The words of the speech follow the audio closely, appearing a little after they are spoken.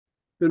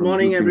Good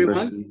morning,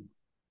 everyone.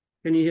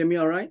 Can you hear me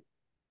all right?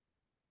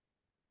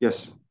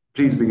 Yes,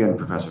 please begin,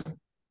 Professor.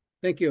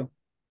 Thank you.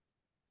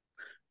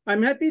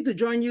 I'm happy to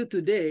join you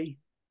today,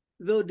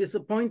 though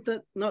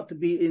disappointed not to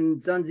be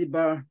in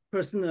Zanzibar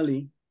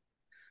personally.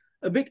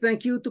 A big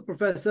thank you to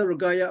Professor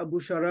Rogaia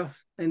Abusharaf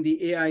and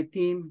the AI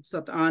team,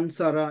 Satan,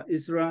 Sarah,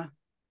 Isra,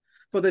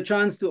 for the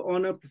chance to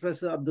honor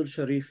Professor Abdul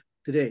Sharif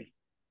today.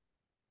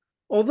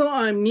 Although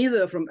I'm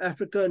neither from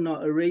Africa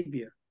nor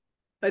Arabia,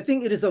 I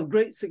think it is of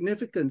great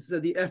significance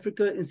that the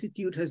Africa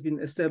Institute has been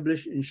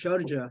established in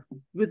Sharjah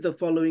with the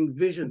following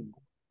vision.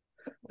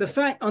 The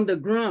fact on the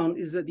ground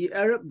is that the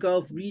Arab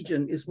Gulf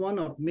region is one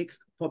of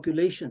mixed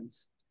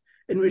populations,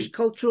 in which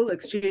cultural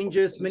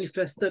exchanges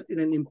manifested in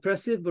an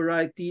impressive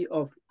variety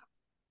of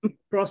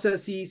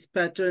processes,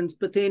 patterns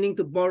pertaining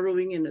to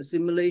borrowing and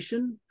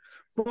assimilation,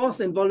 forced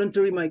and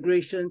voluntary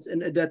migrations,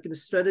 and adaptive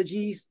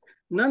strategies,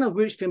 none of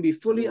which can be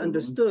fully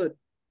understood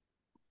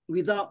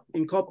without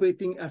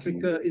incorporating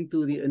Africa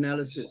into the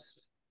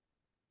analysis.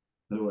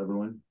 Hello,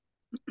 everyone.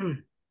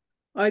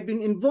 I've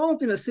been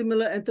involved in a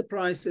similar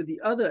enterprise at the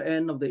other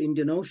end of the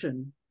Indian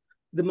Ocean,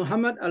 the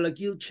Muhammad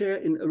Al-Aghil Chair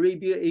in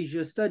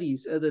Arabia-Asia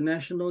Studies at the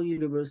National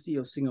University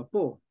of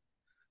Singapore.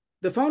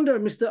 The founder,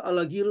 Mr.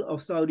 Al-Aghil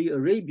of Saudi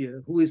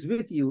Arabia, who is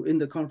with you in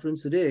the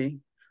conference today,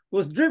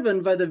 was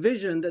driven by the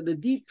vision that the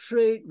deep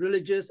trade,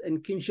 religious,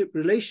 and kinship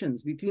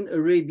relations between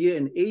Arabia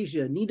and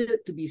Asia needed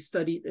to be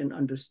studied and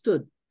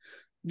understood.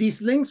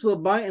 These links were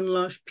by and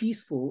large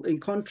peaceful, in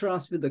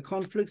contrast with the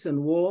conflicts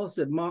and wars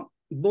that mark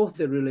both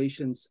their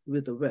relations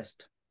with the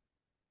West.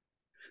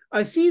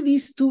 I see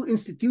these two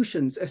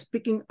institutions as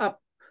picking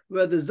up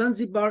where the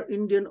Zanzibar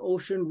Indian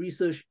Ocean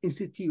Research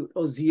Institute,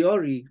 or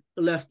ZIORI,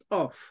 left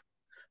off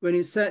when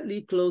it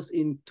sadly closed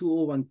in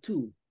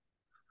 2012.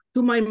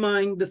 To my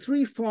mind, the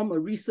three form a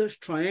research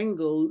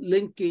triangle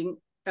linking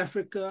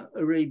Africa,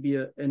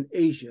 Arabia, and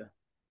Asia.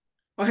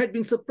 I had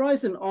been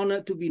surprised and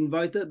honored to be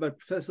invited by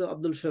Professor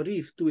Abdul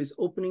Sharif to his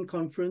opening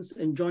conference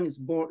and join its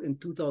board in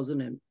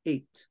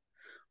 2008.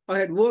 I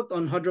had worked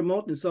on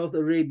Hadramaut in South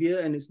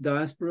Arabia and its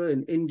diaspora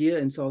in India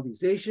and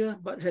Southeast Asia,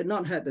 but had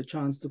not had the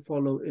chance to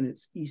follow in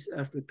its East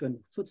African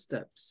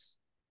footsteps.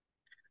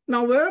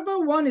 Now, wherever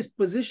one is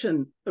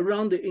positioned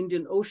around the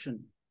Indian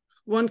Ocean,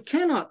 one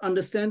cannot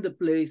understand the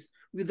place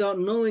without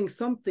knowing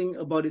something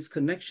about its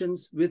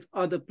connections with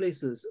other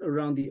places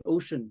around the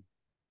ocean.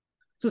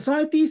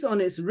 Societies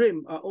on its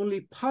rim are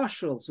only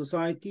partial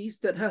societies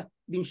that have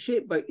been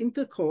shaped by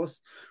intercourse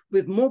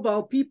with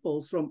mobile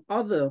peoples from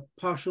other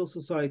partial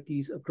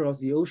societies across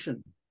the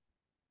ocean.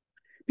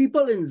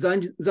 People in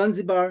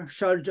Zanzibar,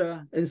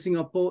 Sharjah, and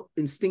Singapore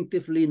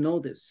instinctively know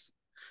this.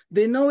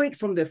 They know it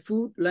from their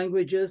food,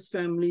 languages,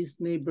 families,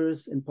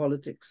 neighbors, and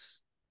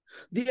politics.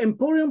 The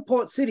Emporium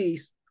port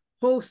cities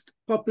host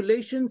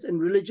populations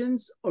and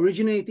religions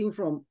originating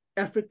from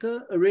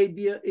Africa,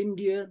 Arabia,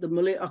 India, the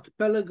Malay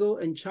archipelago,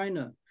 and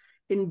China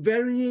in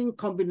varying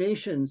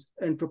combinations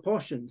and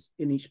proportions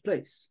in each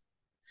place.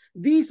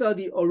 These are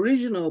the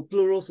original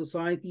plural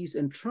societies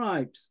and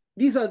tribes.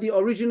 These are the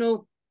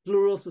original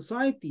plural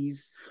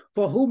societies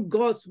for whom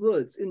God's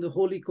words in the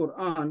Holy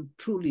Quran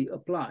truly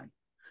apply.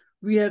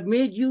 We have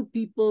made you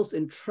peoples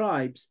and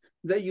tribes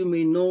that you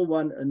may know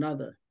one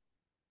another.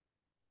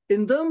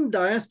 In them,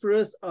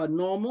 diasporas are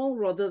normal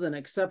rather than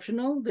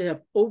exceptional. They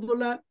have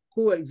overlapped,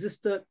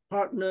 coexisted,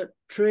 partnered,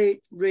 trade,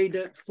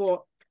 raided,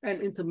 fought,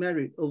 and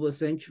intermarried over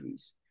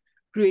centuries,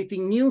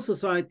 creating new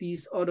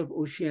societies out of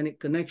oceanic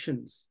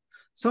connections.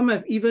 Some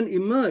have even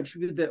emerged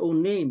with their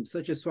own names,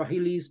 such as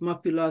Swahilis,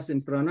 Mapilas,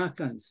 and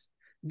Peranakans.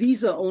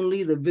 These are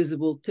only the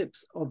visible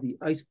tips of the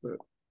iceberg.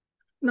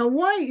 Now,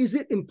 why is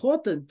it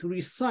important to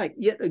recite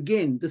yet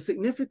again the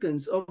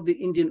significance of the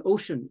Indian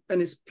Ocean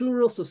and its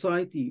plural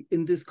society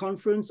in this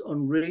conference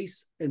on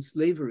race and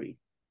slavery?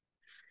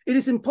 It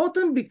is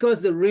important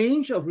because the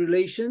range of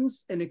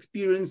relations and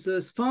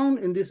experiences found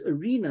in this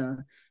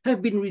arena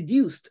have been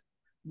reduced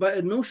by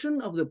a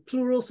notion of the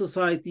plural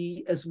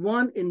society as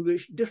one in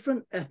which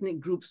different ethnic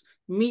groups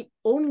meet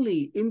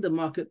only in the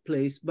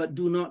marketplace but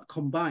do not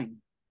combine.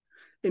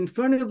 In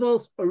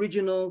Furnival's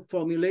original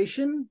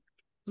formulation,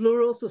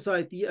 plural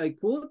society, I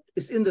quote,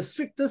 is in the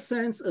strictest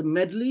sense a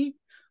medley,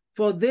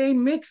 for they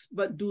mix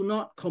but do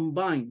not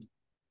combine.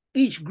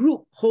 Each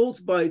group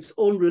holds by its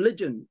own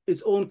religion,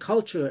 its own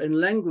culture and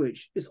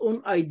language, its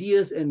own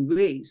ideas and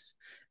ways.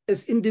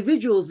 As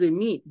individuals, they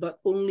meet, but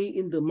only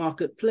in the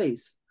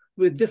marketplace,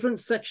 with different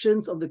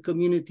sections of the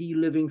community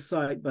living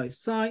side by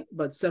side,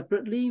 but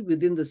separately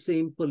within the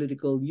same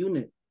political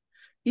unit.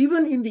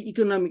 Even in the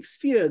economic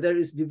sphere, there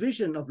is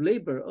division of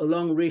labor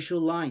along racial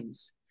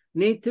lines.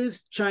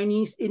 Natives,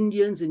 Chinese,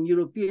 Indians, and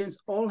Europeans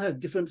all have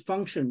different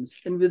functions,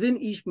 and within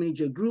each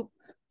major group,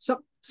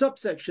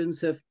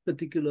 subsections have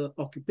particular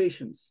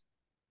occupations.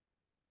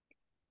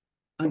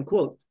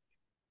 Unquote.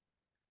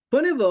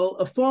 Furnival,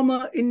 a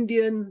former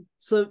Indian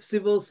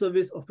civil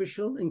service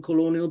official in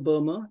colonial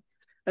Burma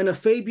and a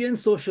Fabian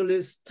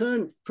socialist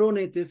turned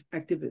pro-native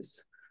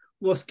activist,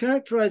 was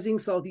characterizing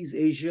Southeast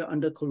Asia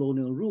under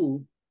colonial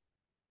rule,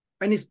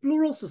 and his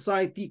plural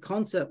society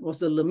concept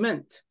was a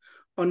lament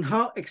on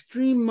how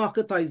extreme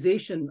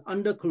marketization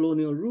under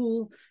colonial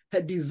rule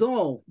had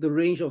dissolved the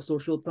range of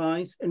social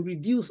ties and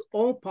reduced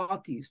all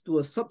parties to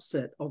a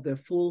subset of their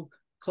full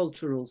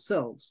cultural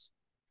selves.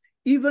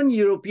 Even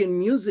European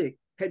music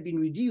had been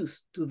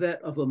reduced to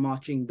that of a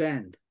marching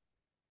band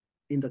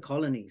in the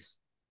colonies.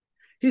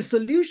 His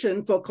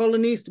solution for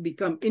colonies to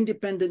become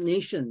independent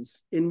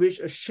nations in which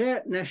a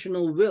shared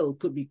national will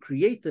could be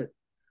created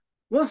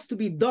was to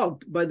be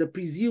dogged by the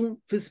presumed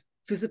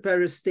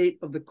fissiparous state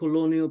of the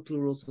colonial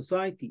plural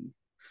society.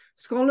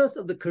 Scholars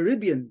of the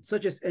Caribbean,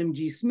 such as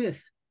M.G.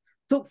 Smith,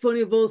 took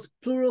Furnivall's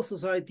plural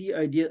society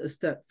idea a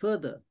step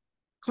further.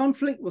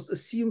 Conflict was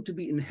assumed to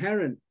be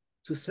inherent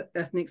to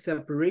ethnic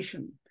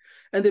separation,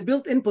 and the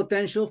built-in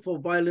potential for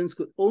violence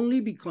could only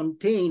be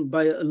contained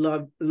by a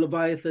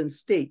Leviathan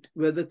state,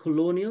 whether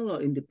colonial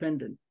or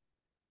independent.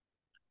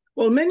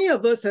 While many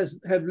of us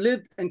have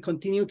lived and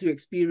continue to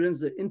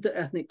experience the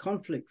inter-ethnic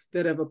conflicts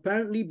that have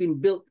apparently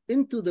been built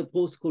into the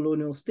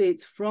post-colonial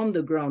states from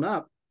the ground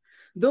up,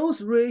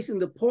 those raised in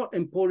the port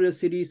and poorer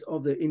cities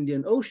of the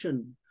Indian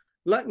Ocean,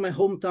 like my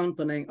hometown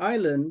Penang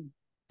Island,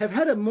 have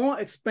had a more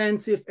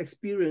expansive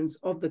experience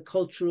of the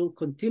cultural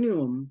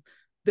continuum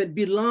that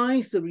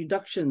belies the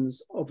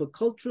reductions of a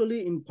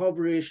culturally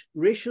impoverished,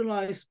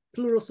 racialized,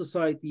 plural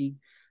society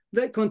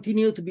that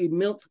continue to be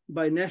milked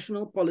by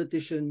national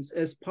politicians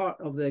as part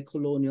of their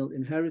colonial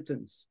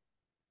inheritance.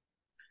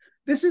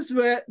 This is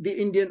where the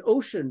Indian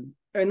Ocean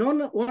and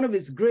one of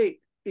its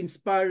great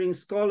inspiring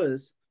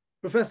scholars,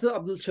 Professor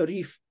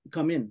Abusharaf,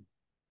 come in.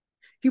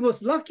 He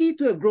was lucky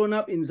to have grown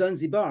up in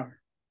Zanzibar,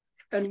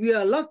 and we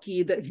are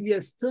lucky that he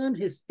has turned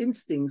his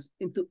instincts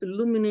into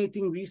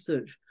illuminating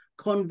research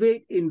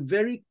conveyed in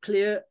very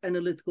clear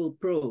analytical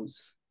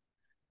prose.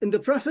 In the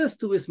preface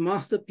to his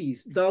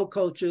masterpiece, Dhow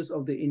Cultures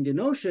of the Indian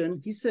Ocean,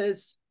 he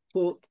says,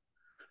 quote,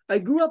 "I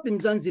grew up in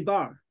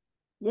Zanzibar,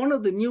 one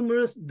of the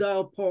numerous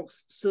dhow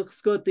ports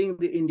skirting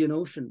the Indian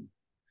Ocean.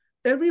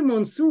 Every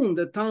monsoon,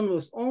 the town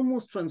was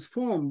almost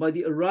transformed by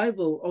the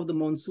arrival of the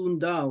monsoon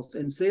dhows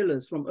and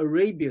sailors from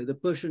Arabia, the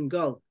Persian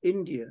Gulf,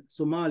 India,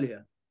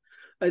 Somalia.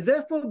 I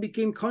therefore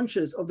became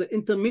conscious of the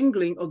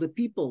intermingling of the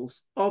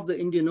peoples of the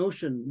Indian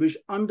Ocean, which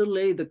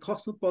underlay the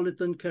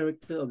cosmopolitan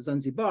character of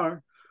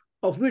Zanzibar,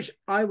 of which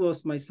I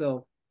was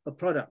myself a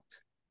product,"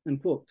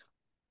 unquote.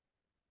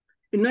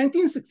 In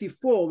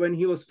 1964, when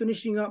he was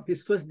finishing up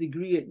his first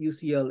degree at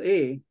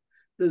UCLA,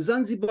 the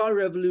Zanzibar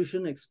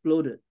Revolution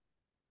exploded.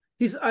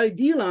 His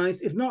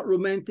idealized, if not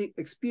romantic,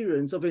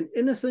 experience of an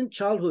innocent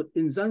childhood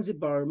in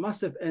Zanzibar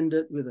must have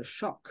ended with a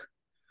shock,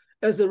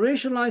 as the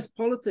racialized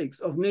politics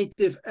of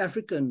native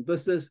African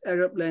versus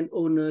Arab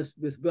landowners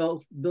with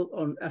wealth built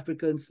on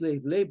African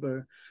slave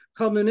labor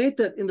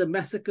culminated in the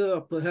massacre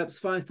of perhaps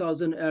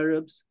 5,000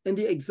 Arabs and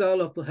the exile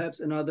of perhaps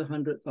another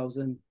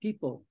 100,000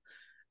 people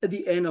at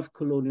the end of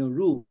colonial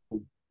rule.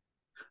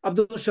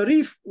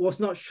 Abusharaf was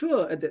not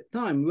sure at that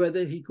time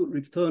whether he could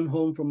return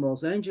home from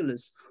Los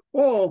Angeles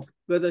or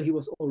whether he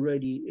was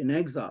already in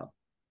exile.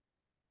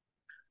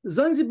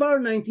 Zanzibar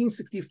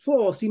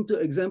 1964 seemed to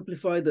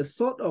exemplify the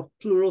sort of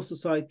plural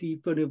society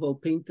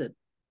Furnivall painted,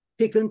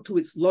 taken to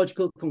its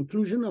logical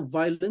conclusion of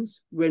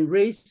violence when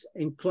race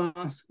and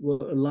class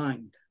were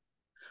aligned.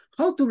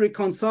 How to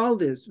reconcile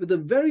this with a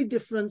very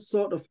different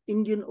sort of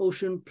Indian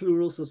Ocean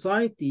plural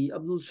society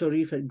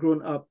Abusharaf had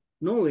grown up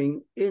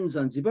knowing in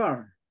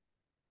Zanzibar?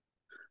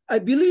 I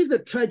believe the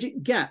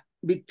tragic gap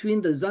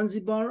between the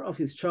Zanzibar of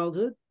his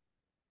childhood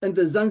and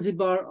the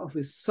Zanzibar of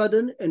his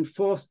sudden and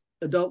forced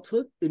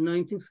adulthood in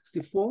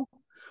 1964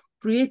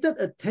 created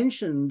a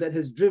tension that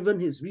has driven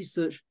his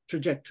research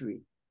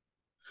trajectory.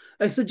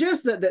 I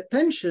suggest that that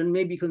tension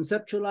may be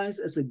conceptualized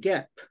as a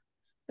gap,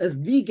 as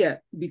the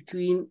gap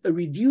between a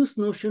reduced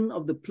notion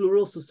of the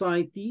plural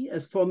society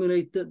as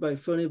formulated by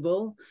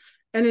Furnivall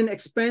and an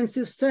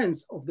expansive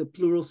sense of the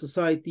plural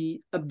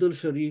society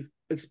Abusharaf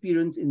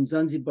experienced in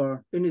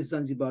Zanzibar in his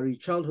Zanzibari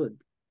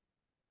childhood.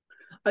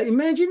 I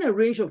imagine a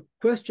range of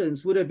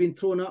questions would have been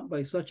thrown up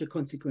by such a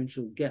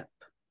consequential gap.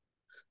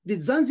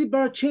 Did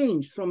Zanzibar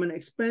change from an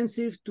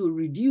expansive to a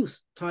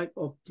reduced type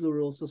of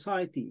plural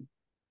society?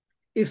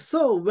 If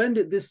so, when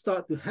did this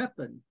start to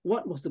happen?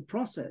 What was the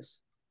process?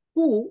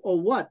 Who or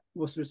what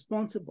was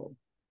responsible?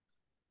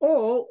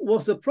 Or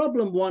was the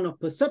problem one of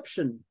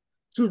perception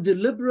through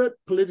deliberate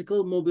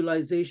political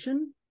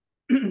mobilization,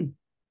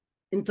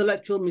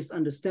 intellectual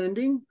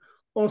misunderstanding,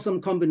 or some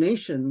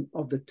combination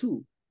of the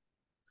two?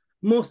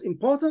 Most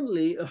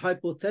importantly, a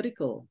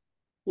hypothetical.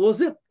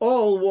 Was it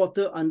all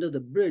water under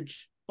the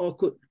bridge, or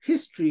could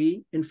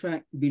history, in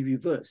fact, be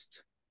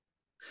reversed?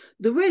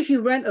 The way he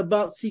went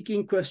about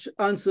seeking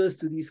answers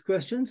to these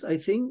questions, I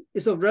think,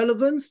 is of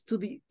relevance to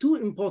the two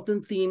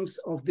important themes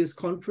of this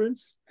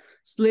conference,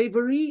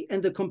 slavery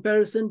and the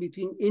comparison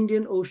between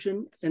Indian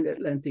Ocean and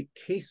Atlantic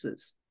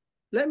cases.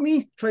 Let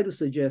me try to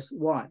suggest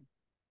why.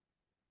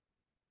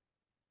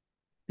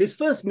 His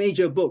first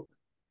major book,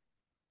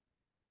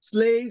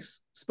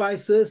 Slaves,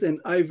 Spices, and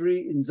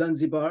Ivory in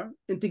Zanzibar,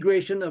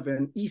 Integration of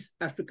an East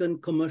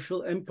African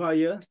Commercial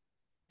Empire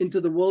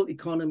into the World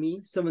Economy,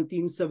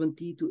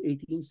 1770 to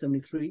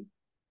 1873,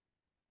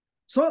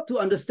 sought to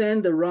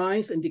understand the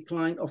rise and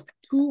decline of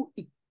two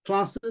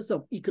classes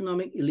of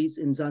economic elites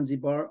in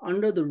Zanzibar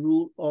under the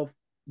rule of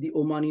the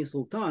Omani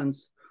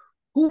sultans,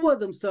 who were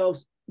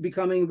themselves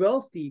becoming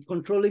wealthy,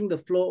 controlling the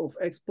flow of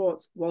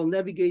exports while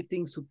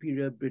navigating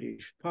superior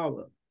British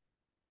power.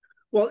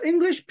 While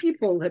English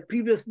people had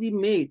previously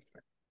made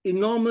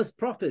enormous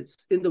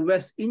profits in the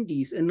West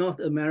Indies and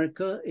North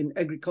America in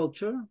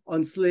agriculture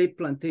on slave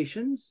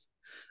plantations,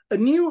 a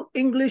new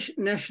English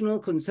national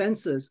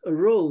consensus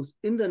arose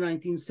in the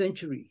 19th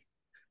century,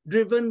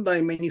 driven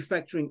by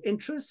manufacturing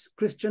interests,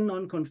 Christian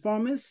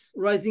nonconformists,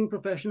 rising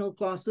professional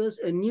classes,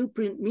 and new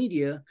print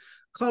media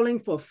calling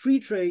for free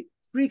trade,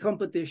 free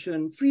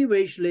competition, free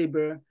wage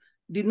labor,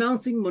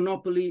 denouncing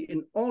monopoly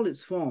in all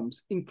its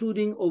forms,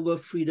 including over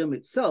freedom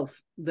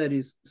itself, that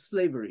is,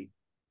 slavery.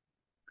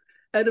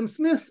 Adam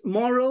Smith's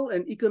moral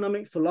and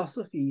economic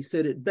philosophy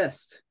said it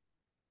best.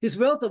 His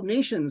Wealth of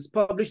Nations,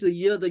 published the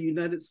year the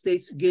United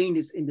States gained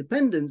its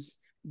independence,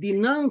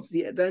 denounced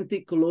the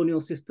Atlantic colonial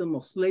system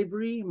of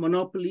slavery,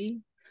 monopoly,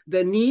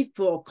 the need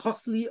for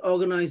costly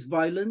organized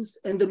violence,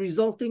 and the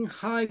resulting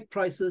high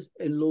prices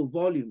and low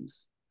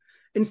volumes.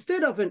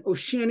 Instead of an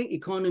oceanic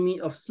economy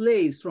of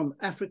slaves from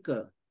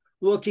Africa,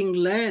 working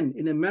land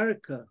in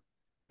America,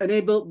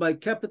 enabled by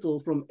capital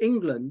from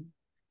England,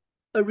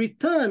 a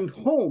return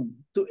home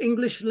to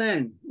English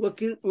land,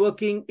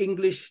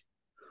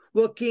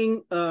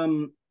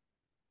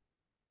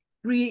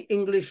 free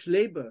English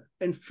labor,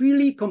 and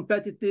freely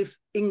competitive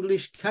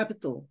English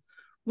capital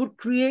would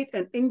create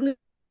an English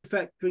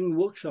manufacturing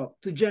workshop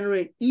to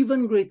generate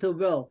even greater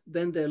wealth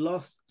than their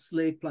lost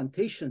slave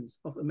plantations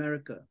of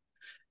America,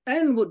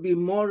 and would be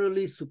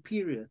morally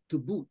superior to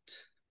boot.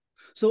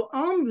 So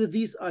armed with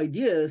these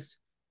ideas,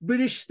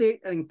 British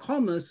state and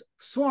commerce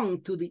swung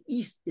to the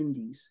East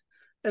Indies,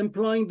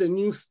 employing the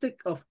new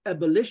stick of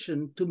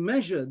abolition to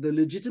measure the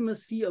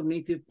legitimacy of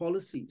native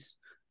policies,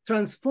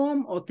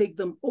 transform or take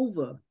them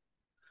over,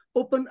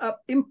 open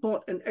up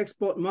import and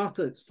export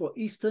markets for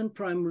Eastern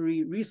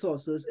primary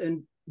resources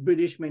and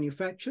British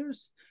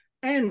manufacturers,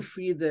 and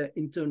free the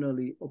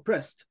internally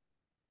oppressed.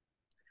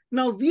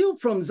 Now, viewed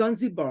from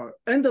Zanzibar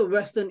and the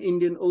Western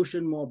Indian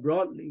Ocean more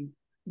broadly,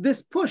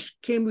 this push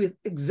came with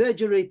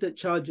exaggerated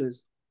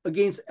charges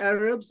against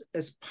Arabs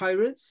as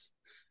pirates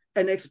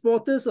and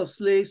exporters of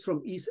slaves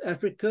from East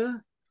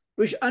Africa,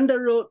 which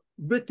underwrote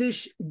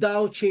British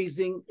dhow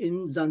chasing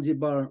in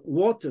Zanzibar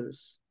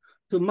waters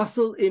to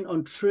muscle in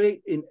on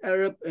trade in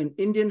Arab and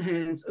Indian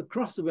hands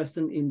across the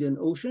Western Indian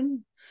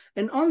Ocean,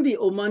 and on the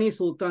Omani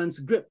Sultan's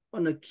grip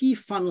on a key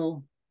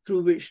funnel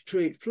through which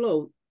trade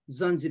flowed,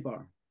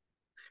 Zanzibar.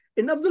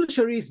 In Abdul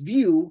Sharif's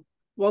view,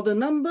 while the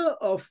number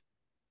of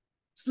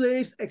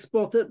slaves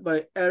exported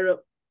by Arab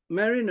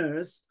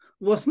mariners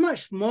was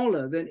much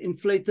smaller than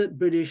inflated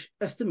British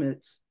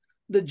estimates,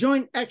 the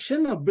joint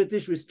action of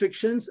British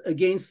restrictions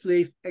against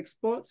slave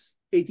exports,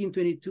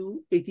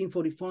 1822,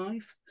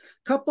 1845,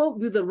 coupled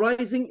with the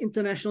rising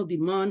international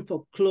demand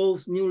for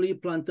cloves newly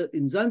planted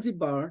in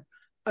Zanzibar,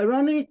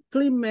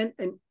 ironically meant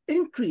an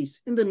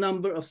increase in the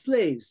number of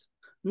slaves,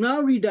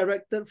 now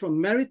redirected from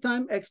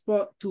maritime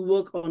export to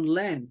work on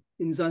land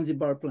in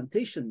Zanzibar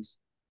plantations.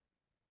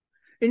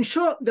 In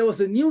short, there was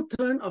a new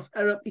turn of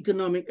Arab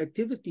economic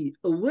activity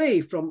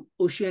away from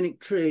oceanic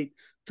trade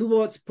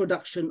towards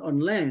production on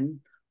land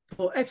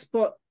for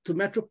export to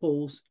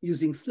metropoles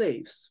using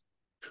slaves.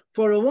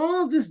 For a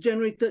while, this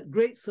generated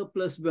great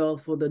surplus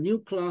wealth for the new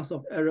class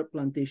of Arab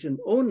plantation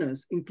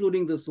owners,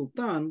 including the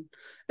Sultan,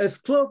 as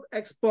clove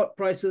export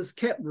prices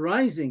kept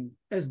rising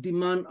as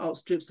demand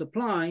outstripped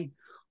supply,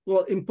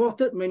 while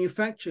imported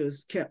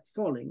manufactures kept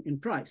falling in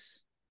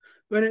price.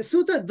 When it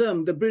suited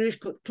them, the British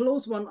could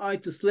close one eye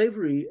to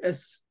slavery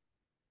as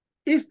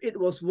if it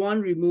was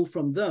one removed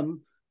from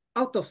them,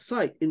 out of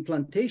sight in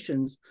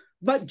plantations,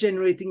 but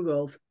generating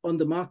wealth on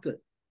the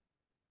market.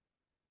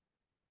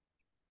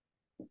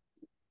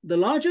 The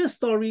larger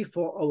story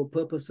for our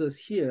purposes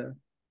here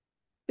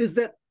is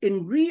that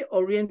in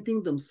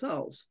reorienting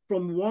themselves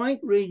from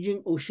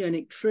wide-ranging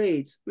oceanic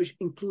trades, which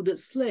included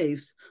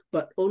slaves,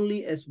 but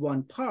only as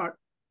one part,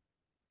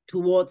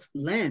 towards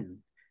land,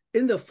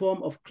 in the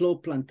form of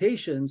clove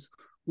plantations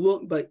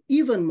worked by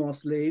even more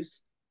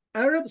slaves,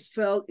 Arabs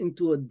fell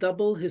into a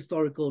double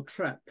historical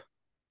trap.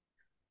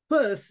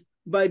 First,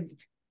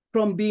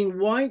 from being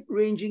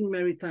wide-ranging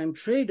maritime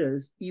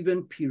traders,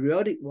 even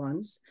periodic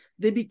ones,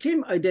 they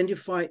became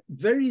identified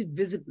very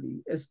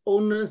visibly as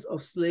owners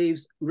of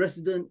slaves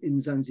resident in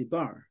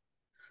Zanzibar.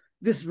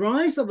 This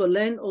rise of a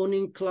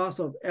land-owning class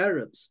of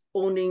Arabs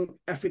owning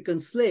African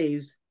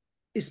slaves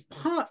is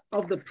part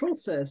of the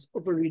process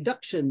of a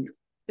reduction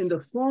in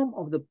the form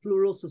of the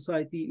plural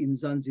society in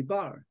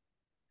Zanzibar,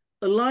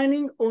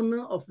 aligning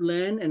owner of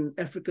land and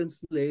African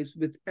slaves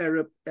with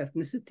Arab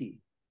ethnicity.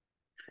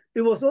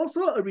 It was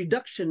also a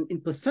reduction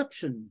in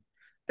perception,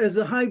 as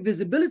the high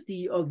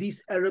visibility of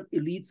these Arab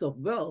elites of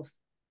wealth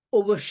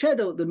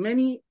overshadowed the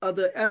many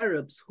other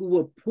Arabs who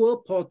were poor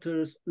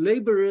porters,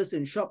 laborers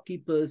and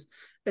shopkeepers,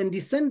 and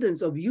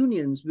descendants of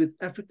unions with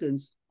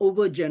Africans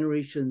over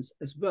generations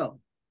as well.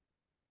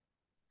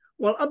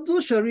 While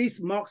Abusharaf's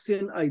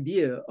Marxian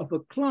idea of a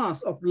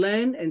class of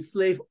land and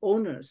slave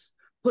owners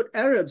put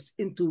Arabs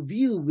into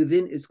view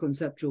within its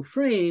conceptual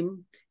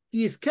frame,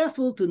 he is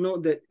careful to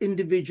note that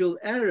individual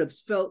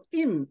Arabs fell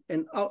in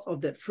and out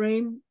of that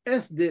frame,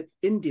 as did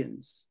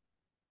Indians.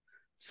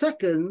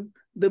 Second,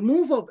 the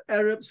move of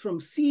Arabs from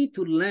sea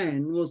to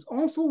land was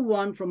also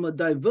one from a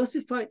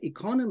diversified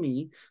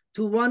economy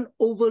to one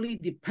overly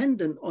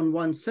dependent on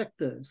one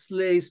sector,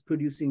 slaves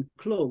producing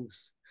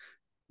clothes.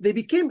 They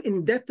became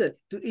indebted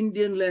to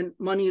Indian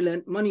money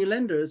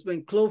lenders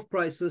when clove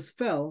prices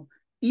fell,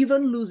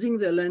 even losing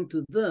their land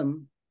to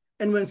them.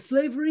 And when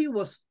slavery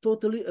was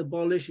totally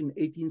abolished in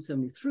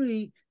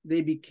 1873, they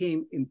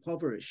became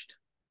impoverished.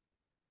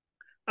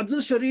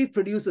 Abusharaf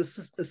produced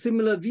a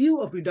similar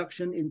view of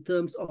reduction in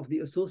terms of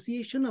the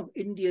association of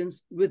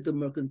Indians with the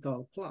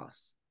mercantile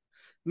class.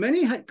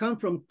 Many had come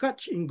from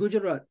Kutch in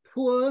Gujarat,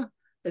 poor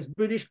as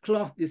British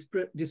cloth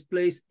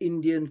displaced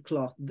Indian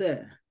cloth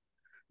there.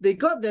 They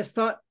got their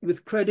start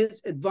with credits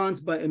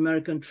advanced by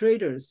American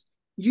traders,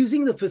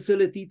 using the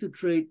facility to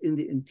trade in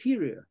the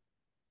interior.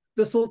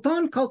 The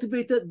Sultan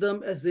cultivated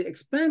them as they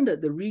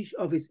expanded the reach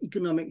of his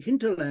economic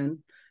hinterland,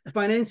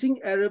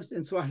 financing Arabs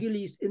and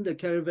Swahilis in the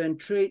caravan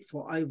trade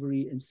for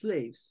ivory and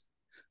slaves.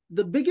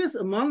 The biggest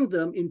among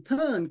them, in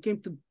turn,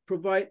 came to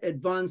provide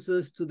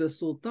advances to the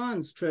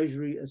Sultan's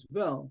treasury as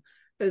well,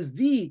 as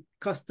the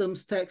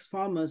customs tax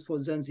farmers for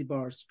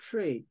Zanzibar's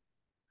trade.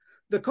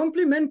 The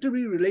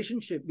complementary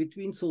relationship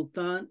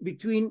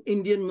between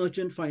Indian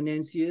merchant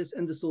financiers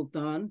and the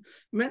Sultan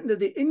meant that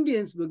the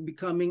Indians were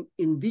becoming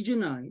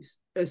indigenized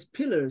as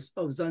pillars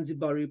of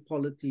Zanzibari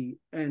polity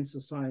and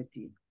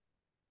society.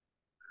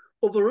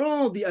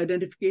 Overall, the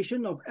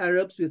identification of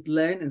Arabs with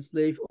land and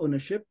slave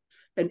ownership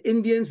and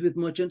Indians with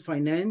merchant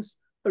finance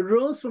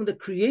arose from the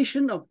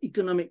creation of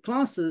economic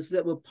classes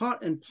that were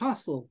part and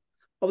parcel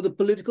of the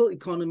political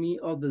economy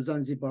of the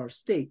Zanzibar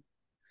state.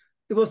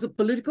 It was the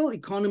political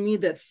economy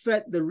that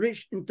fed the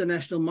rich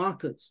international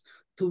markets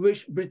to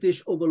which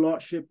British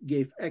overlordship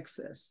gave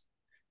access.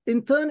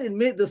 In turn, it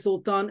made the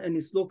Sultan and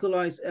his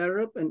localized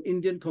Arab and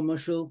Indian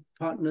commercial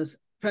partners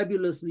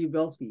fabulously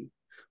wealthy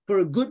for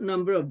a good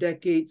number of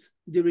decades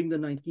during the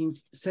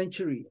 19th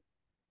century.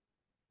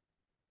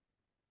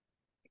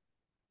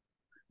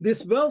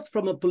 This wealth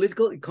from a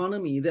political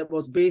economy that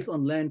was based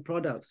on land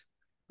products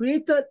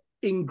created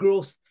in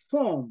gross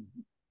form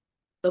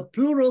a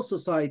plural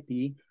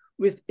society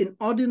with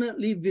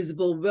inordinately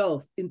visible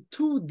wealth in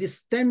two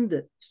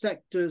distended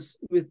sectors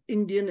with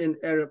Indian and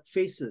Arab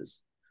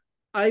faces,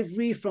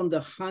 ivory from the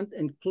hunt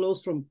and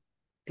clothes from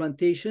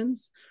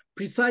plantations,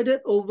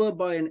 presided over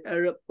by an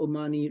Arab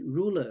Omani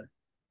ruler.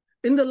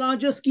 In the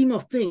larger scheme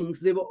of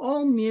things, they were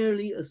all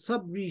merely a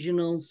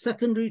sub-regional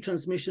secondary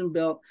transmission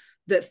belt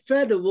that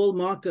fed a world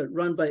market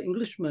run by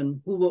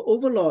Englishmen who were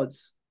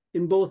overlords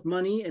in both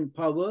money and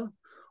power,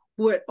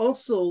 who had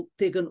also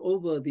taken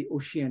over the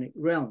oceanic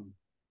realm.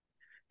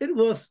 It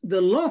was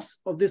the loss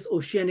of this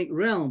oceanic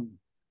realm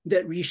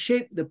that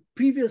reshaped the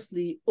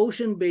previously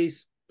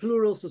ocean-based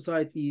plural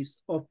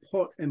societies of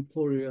Port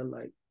Emporia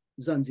like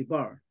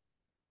Zanzibar.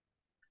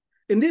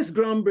 In this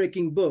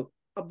groundbreaking book,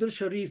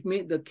 Abusharaf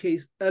made the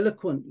case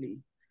eloquently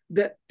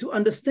that to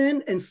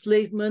understand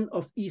enslavement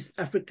of East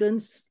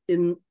Africans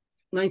in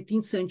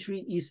 19th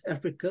century East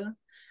Africa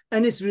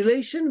and its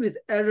relation with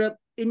Arab,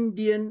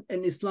 Indian,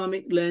 and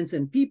Islamic lands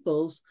and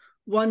peoples,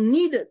 one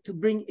needed to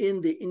bring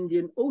in the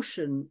Indian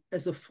Ocean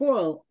as a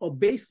foil or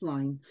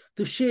baseline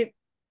to shape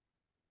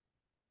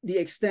the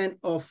extent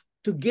of,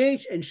 to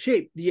gauge and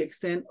shape the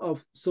extent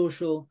of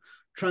social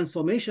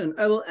transformation.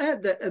 I will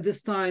add that at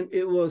this time,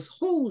 it was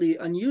wholly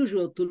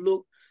unusual to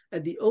look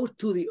at the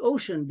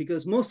ocean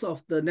because most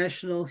of the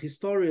nationalist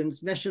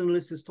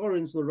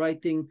historians were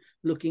writing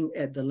looking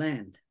at the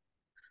land.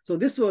 So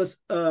this was,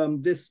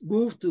 this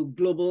move to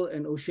global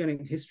and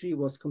oceanic history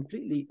was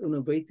completely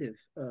innovative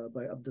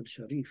by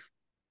Abusharaf.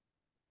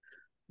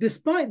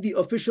 Despite the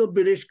official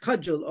British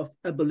cudgel of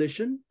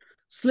abolition,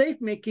 slave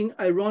making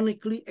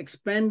ironically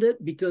expanded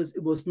because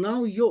it was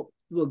now yoked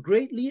to a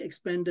greatly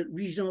expanded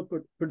regional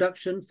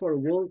production for a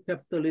world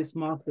capitalist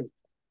market.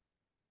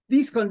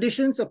 These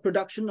conditions of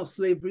production of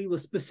slavery were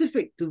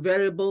specific to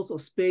variables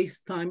of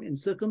space, time, and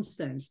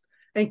circumstance,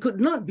 and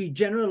could not be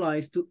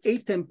generalized to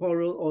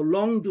atemporal or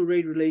long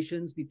durée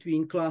relations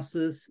between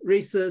classes,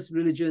 races,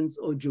 religions,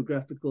 or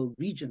geographical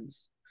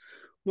regions.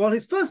 While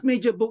his first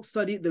major book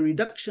studied the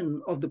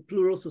reduction of the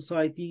plural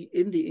society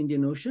in the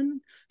Indian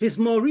Ocean, his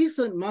more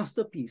recent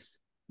masterpiece,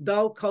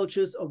 Thou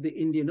Cultures of the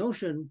Indian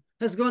Ocean,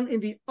 has gone in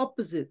the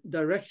opposite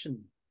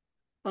direction.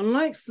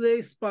 Unlike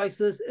slave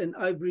spices and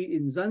ivory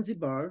in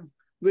Zanzibar,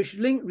 which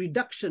link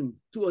reduction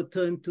to a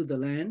turn to the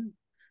land,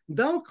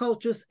 Thou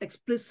Cultures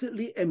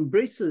explicitly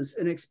embraces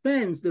and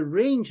expands the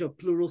range of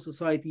plural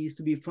societies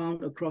to be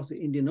found across the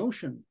Indian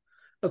Ocean,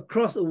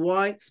 across a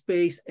wide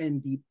space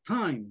and deep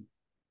time.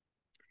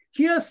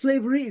 Here,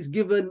 slavery is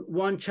given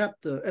one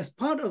chapter as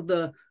part of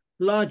the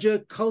larger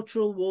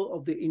cultural world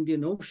of the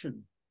Indian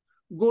Ocean.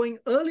 Going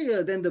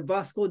earlier than the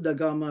Vasco da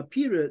Gama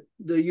period,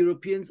 the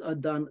Europeans are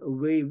done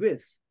away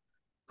with.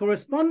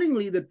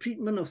 Correspondingly, the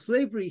treatment of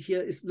slavery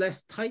here is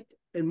less tight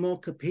and more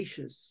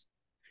capacious.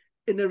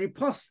 In a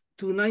riposte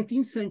to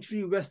 19th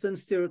century Western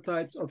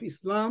stereotypes of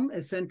Islam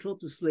as central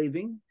to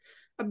slaving,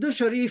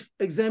 Abusharaf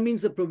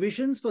examines the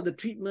provisions for the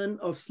treatment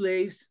of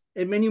slaves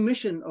and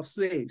manumission of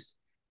slaves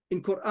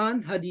in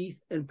Quran, Hadith,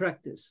 and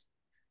practice.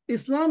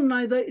 Islam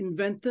neither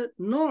invented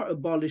nor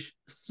abolished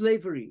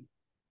slavery.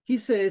 He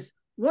says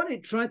what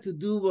it tried to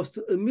do was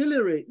to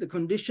ameliorate the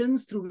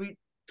conditions through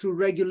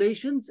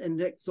regulations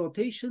and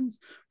exhortations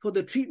for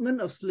the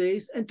treatment of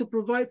slaves and to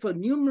provide for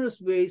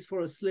numerous ways for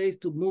a slave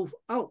to move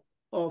out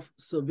of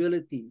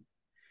servility.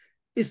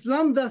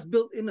 Islam thus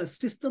built in a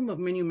system of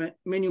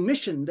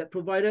manumission that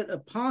provided a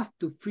path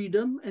to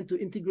freedom and to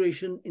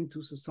integration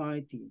into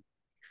society.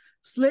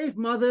 Slave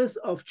mothers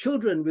of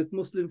children with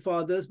Muslim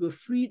fathers were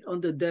freed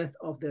on the death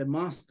of their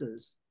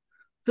masters.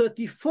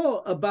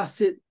 34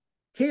 Abbasid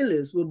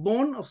caliphs were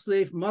born of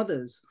slave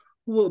mothers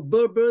who were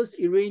Berbers,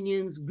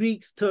 Iranians,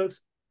 Greeks,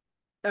 Turks,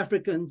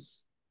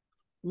 Africans.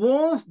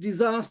 Wars,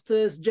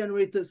 disasters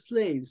generated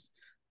slaves.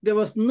 There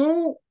was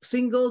no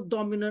single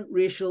dominant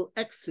racial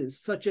axis,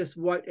 such as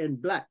white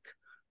and black,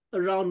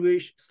 around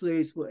which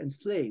slaves were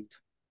enslaved.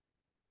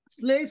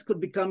 Slaves could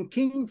become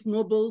kings,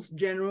 nobles,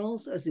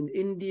 generals, as in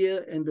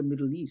India and the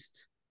Middle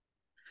East.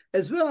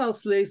 As well,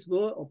 slaves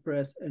were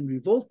oppressed and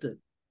revolted.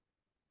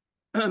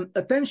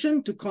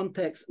 Attention to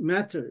context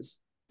matters.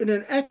 In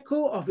an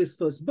echo of his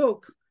first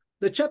book,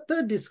 the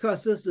chapter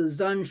discusses the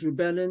Zanj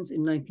rebellions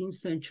in 19th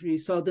century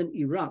southern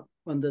Iraq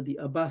under the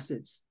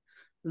Abbasids.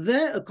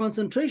 There, a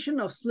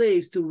concentration of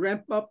slaves to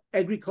ramp up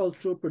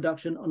agricultural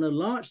production on a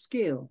large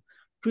scale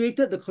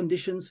created the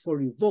conditions for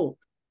revolt.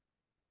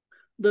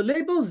 The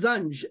label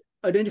Zanj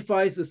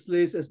identifies the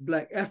slaves as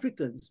Black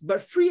Africans,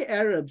 but free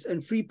Arabs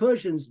and free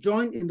Persians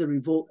joined in the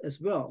revolt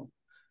as well.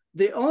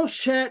 They all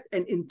shared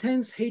an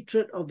intense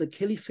hatred of the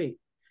caliphate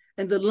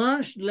and the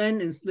large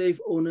land and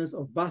slave owners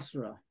of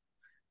Basra.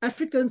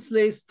 African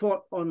slaves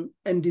fought on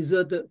and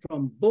deserted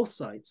from both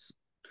sides.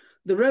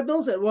 The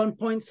rebels at one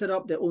point set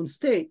up their own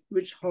state,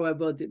 which,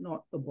 however, did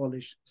not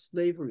abolish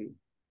slavery.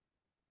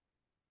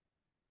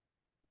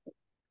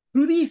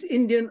 Through these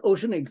Indian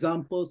Ocean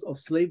examples of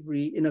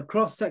slavery in a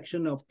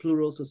cross-section of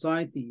plural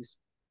societies,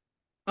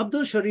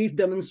 Abusharaf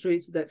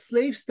demonstrates that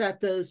slave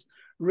status,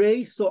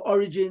 race, or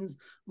origins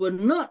were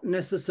not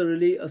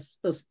necessarily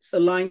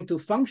aligned to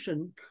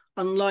function,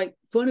 unlike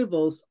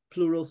Furnival's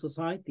plural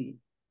society.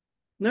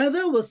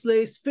 Neither were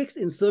slaves fixed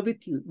in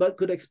servitude, but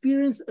could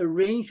experience a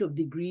range of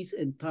degrees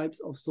and types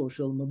of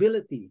social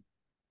mobility.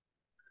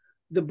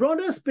 The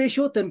broader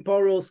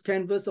spatio-temporal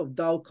canvas of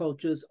Dao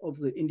cultures of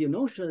the Indian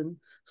Ocean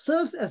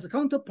serves as a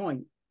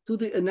counterpoint to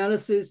the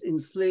analysis in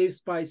Slave,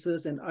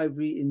 Spices, and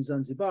Ivory in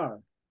Zanzibar.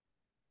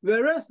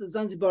 Whereas the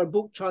Zanzibar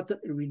book charted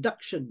a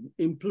reduction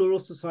in plural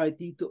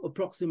society to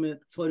approximate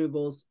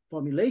Furnival's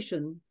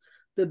formulation,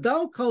 the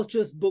Dao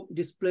cultures book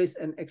displays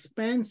an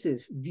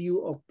expansive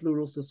view of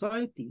plural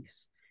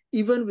societies,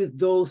 even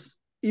those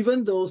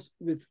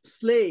with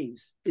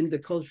slaves in the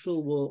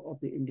cultural world of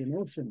the Indian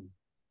Ocean.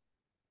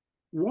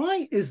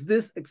 Why is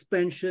this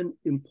expansion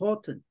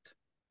important?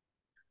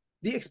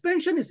 The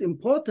expansion is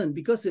important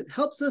because it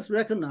helps us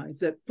recognize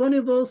that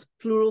Furnival's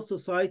plural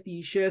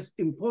society shares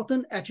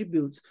important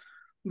attributes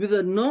with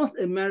the North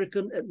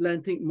American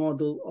Atlantic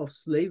model of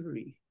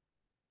slavery.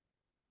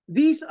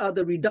 These are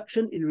the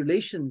reduction in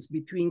relations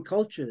between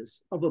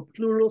cultures of a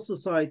plural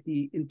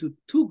society into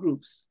two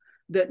groups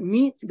that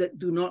meet that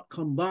do not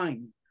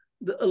combine,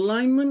 the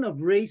alignment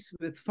of race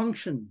with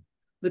function,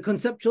 the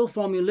conceptual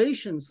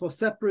formulations for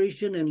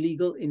separation and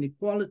legal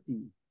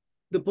inequality,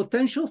 the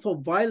potential for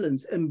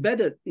violence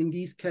embedded in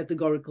these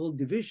categorical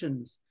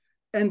divisions,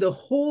 and the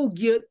whole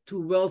geared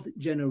to wealth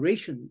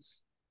generation.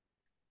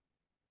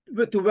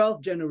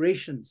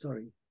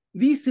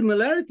 These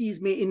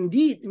similarities may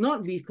indeed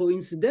not be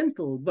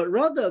coincidental, but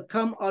rather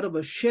come out of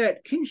a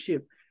shared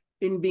kinship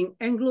in being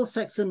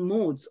Anglo-Saxon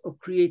modes of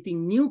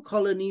creating new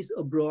colonies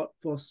abroad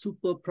for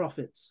super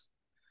profits.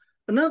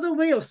 Another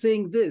way of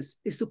saying this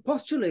is to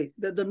postulate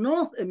that the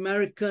North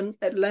American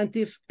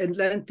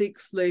Atlantic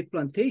slave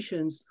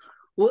plantations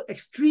were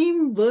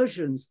extreme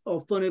versions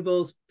of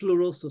Furnival's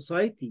plural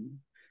society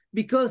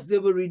because they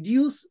were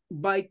reduced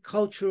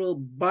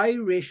bicultural,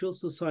 biracial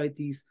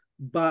societies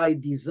by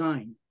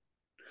design.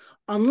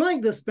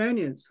 Unlike the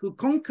Spaniards, who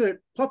conquered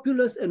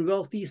populous and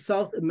wealthy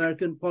South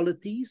American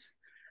polities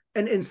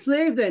and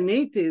enslaved their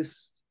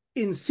natives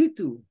in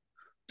situ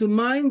to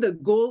mine the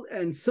gold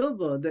and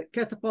silver that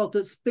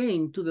catapulted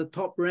Spain to the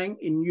top rank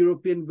in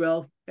European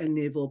wealth and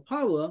naval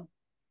power,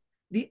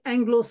 the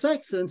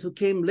Anglo-Saxons who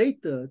came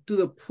later to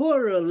the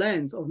poorer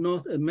lands of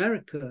North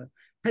America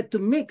had to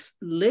mix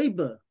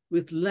labor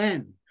with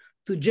land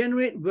to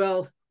generate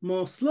wealth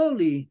more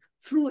slowly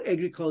through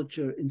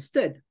agriculture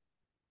instead.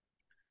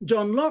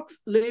 John Locke's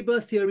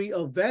labor theory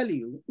of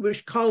value,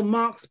 which Karl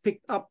Marx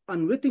picked up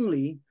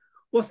unwittingly,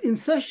 was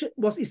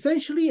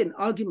essentially an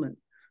argument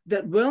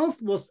that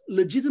wealth was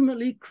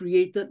legitimately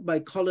created by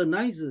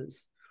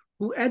colonizers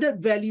who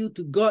added value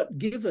to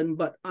God-given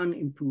but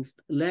unimproved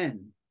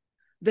land.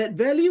 That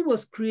value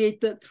was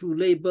created through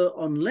labor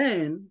on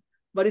land,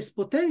 but its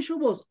potential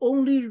was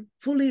only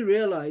fully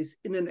realized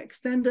in an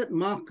extended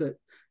market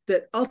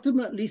that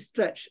ultimately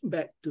stretched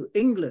back to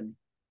England.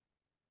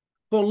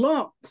 For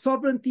Locke,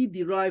 sovereignty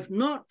derived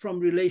not from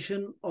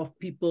relation of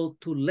people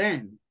to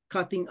land,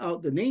 cutting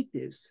out the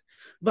natives,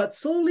 but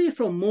solely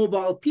from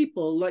mobile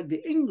people like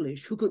the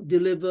English who could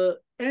deliver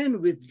and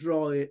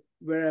withdraw it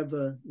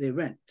wherever they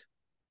went.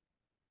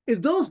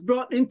 If those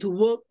brought in to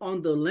work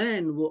on the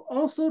land were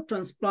also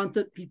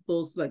transplanted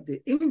peoples like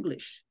the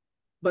English,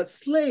 but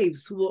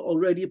slaves who were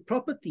already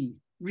property,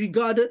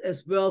 regarded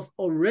as wealth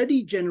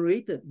already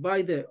generated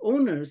by their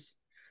owners,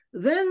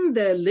 then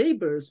their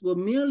labors were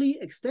merely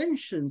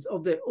extensions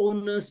of their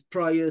owners'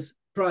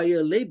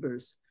 prior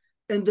labors,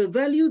 and the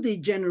value they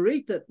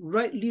generated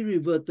rightly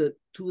reverted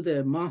to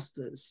their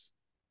masters.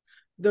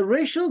 The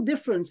racial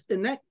difference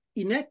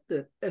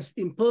enacted as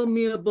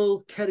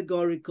impermeable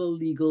categorical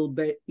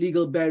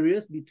legal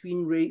barriers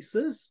between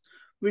races,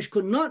 which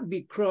could not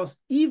be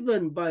crossed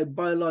even by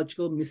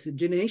biological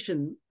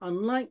miscegenation,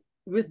 unlike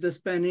with the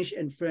Spanish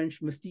and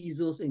French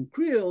mestizos and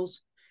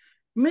Creoles,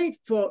 made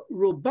for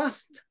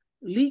robust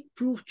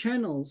leak-proof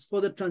channels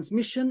for the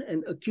transmission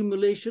and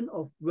accumulation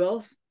of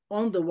wealth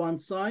on the one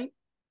side,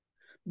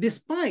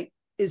 despite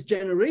its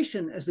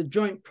generation as a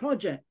joint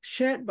project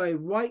shared by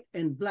white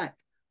and black,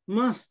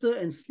 master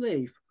and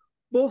slave,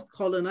 both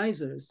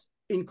colonizers,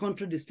 in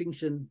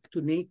contradistinction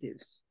to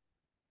natives.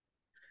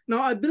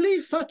 Now, I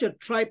believe such a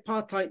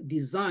tripartite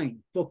design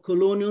for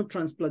colonial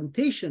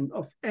transplantation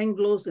of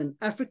Anglos and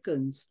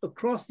Africans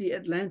across the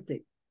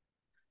Atlantic,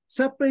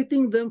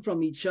 separating them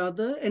from each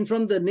other and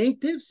from the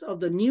natives of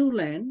the new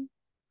land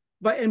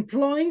by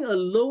employing a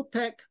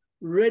low-tech,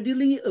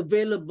 readily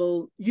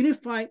available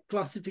unified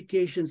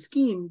classification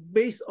scheme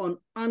based on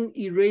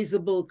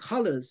unerasable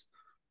colors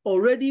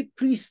already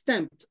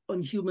pre-stamped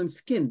on human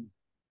skin,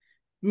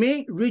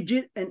 made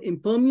rigid and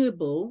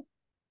impermeable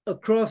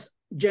across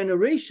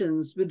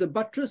generations with the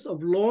buttress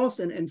of laws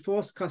and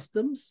enforced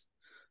customs,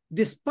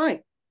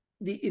 despite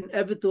the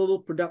inevitable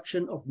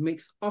production of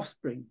mixed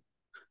offspring.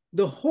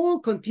 The whole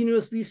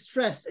continuously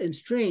stressed and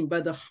strained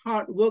by the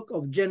hard work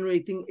of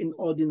generating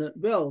inordinate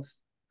wealth,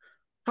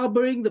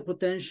 harboring the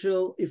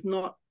potential, if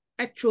not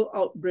actual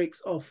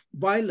outbreaks of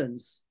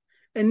violence,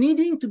 and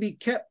needing to be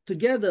kept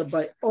together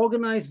by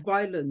organized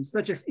violence,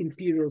 such as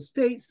imperial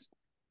states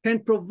can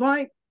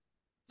provide,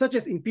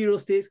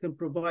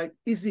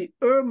 is the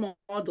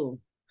model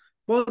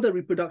for the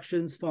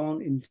reproductions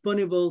found in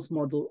Furnivall's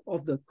model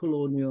of the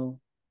colonial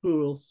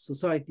plural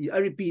society. I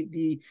repeat,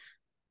 the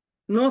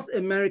North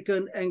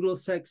American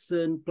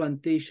Anglo-Saxon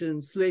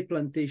slave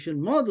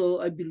plantation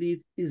model, I believe,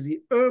 is the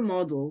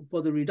model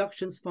for the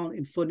reductions found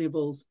in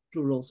Furnivall's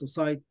plural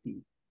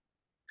society.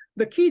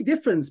 The key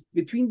difference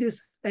between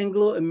this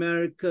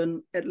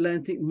Anglo-American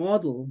Atlantic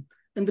model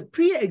and the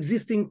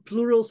pre-existing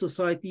plural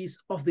societies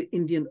of the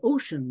Indian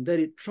Ocean that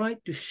it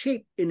tried to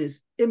shape in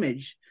its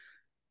image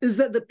is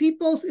that the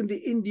peoples in the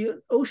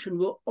Indian Ocean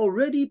were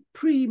already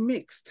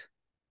pre-mixed,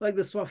 like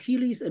the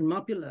Swahilis and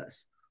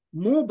Mapilas,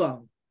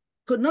 mobile,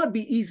 could not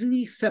be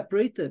easily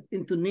separated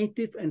into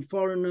native and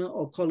foreigner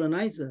or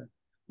colonizer,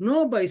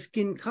 nor by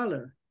skin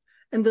color,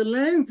 and the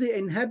lands they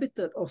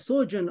inhabited or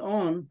sojourned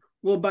on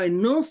were by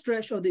no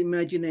stretch of the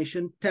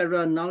imagination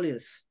terra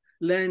nullius,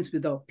 lands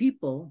without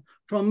people,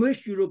 from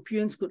which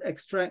Europeans could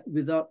extract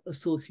without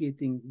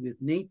associating with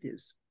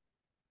natives.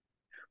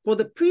 For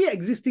the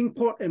pre-existing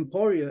port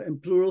emporia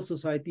and plural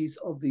societies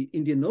of the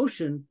Indian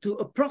Ocean to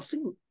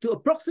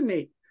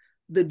approximate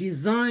the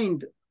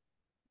designed,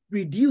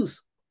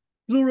 reduced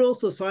plural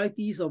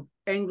societies of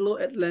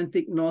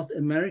Anglo-Atlantic North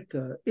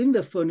America in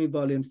the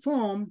Furnivallian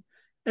form,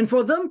 and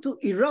for them to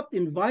erupt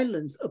in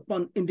violence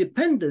upon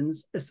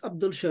independence, as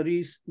Abdul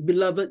Sharif's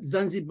beloved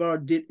Zanzibar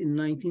did in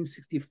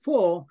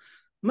 1964,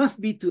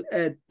 must be to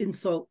add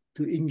insult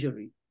to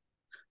injury.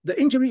 The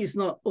injury is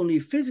not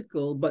only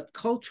physical, but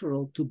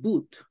cultural to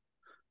boot,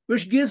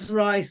 which gives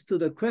rise to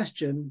the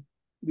question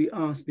we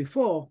asked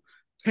before,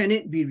 can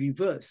it be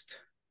reversed?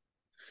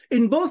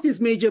 In both his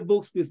major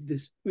books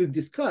we've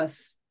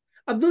discussed,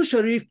 Abdul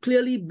Sharif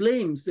clearly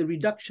blames the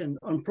reduction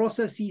on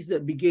processes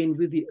that began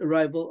with the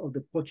arrival of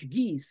the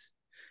Portuguese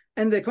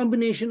and the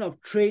combination of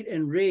trade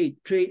and raid,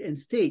 trade and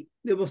state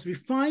that was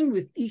refined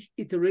with each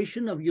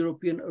iteration of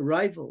European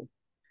arrival.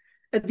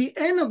 At the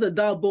end of the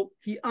Dao book,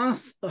 he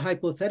asks a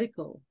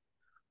hypothetical.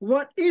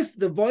 What if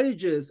the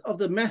voyages of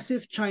the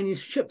massive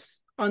Chinese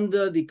ships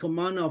under the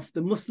command of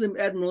the Muslim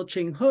Admiral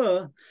Cheng He,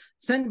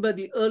 sent by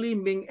the early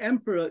Ming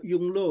Emperor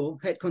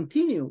Yongle, had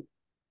continued?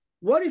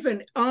 What if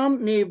an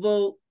armed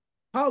naval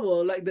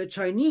power like the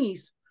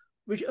Chinese,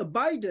 which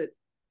abided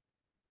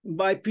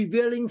by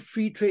prevailing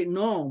free trade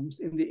norms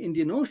in the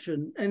Indian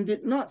Ocean and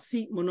did not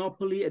seek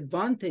monopoly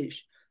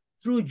advantage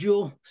through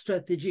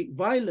geostrategic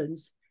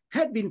violence,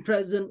 had been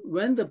present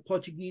when the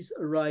Portuguese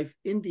arrived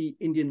in the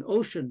Indian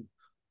Ocean?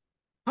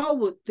 How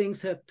would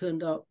things have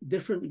turned out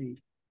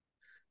differently?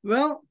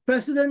 Well,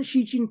 President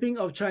Xi Jinping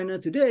of China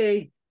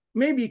today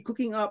may be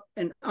cooking up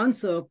an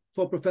answer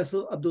for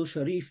Professor Abdul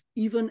Sharif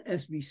even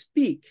as we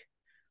speak,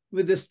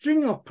 with the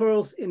string of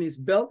pearls in his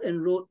Belt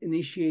and Road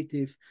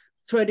initiative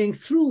threading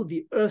through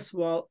the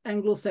erstwhile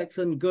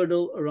Anglo-Saxon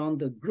girdle around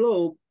the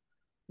globe,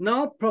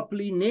 now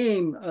properly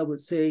named, I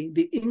would say,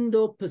 the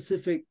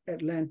Indo-Pacific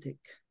Atlantic.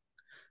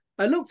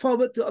 I look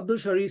forward to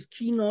Abusharaf's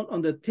keynote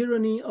on the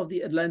tyranny of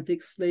the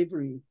Atlantic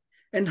slavery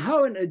and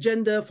how an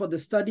agenda for the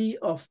study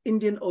of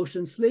Indian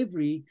Ocean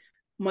slavery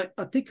might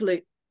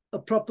articulate a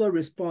proper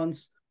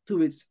response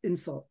to its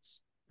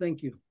insults.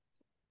 Thank you.